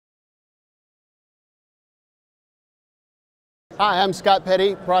Hi, I'm Scott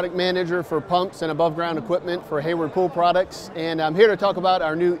Petty, Product Manager for Pumps and Above Ground Equipment for Hayward Pool Products, and I'm here to talk about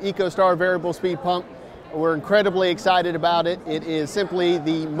our new EcoStar Variable Speed Pump. We're incredibly excited about it. It is simply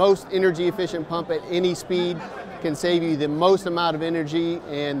the most energy efficient pump at any speed, can save you the most amount of energy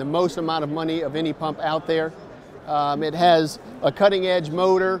and the most amount of money of any pump out there. It has a cutting edge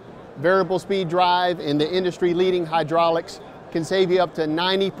motor, variable speed drive, and the industry leading hydraulics. Can save you up to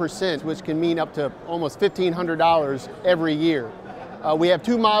 90%, which can mean up to almost $1,500 every year. We have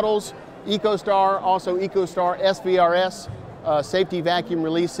two models, EcoStar, also EcoStar SVRS. Safety vacuum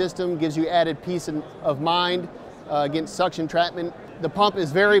release system gives you added peace of mind against suction entrapment. The pump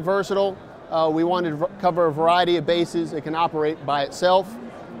is very versatile. We wanted to cover a variety of bases. It can operate by itself.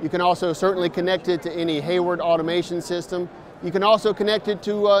 You can also certainly connect it to any Hayward automation system. You can also connect it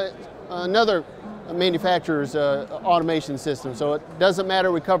to another manufacturer's automation system. So it doesn't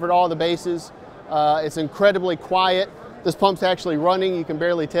matter, we covered all the bases. It's incredibly quiet. This pump's actually running, you can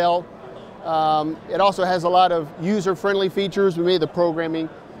barely tell. It also has a lot of user-friendly features. We made the programming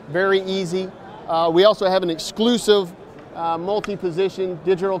very easy. We also have an exclusive multi-position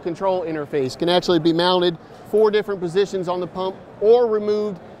digital control interface. Can actually be mounted 4 different positions on the pump or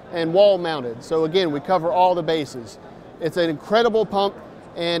removed and wall mounted. So again, we cover all the bases. It's an incredible pump,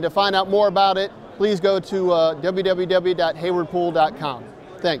 and to find out more about it, please go to www.haywardpool.com.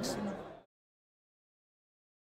 Thanks.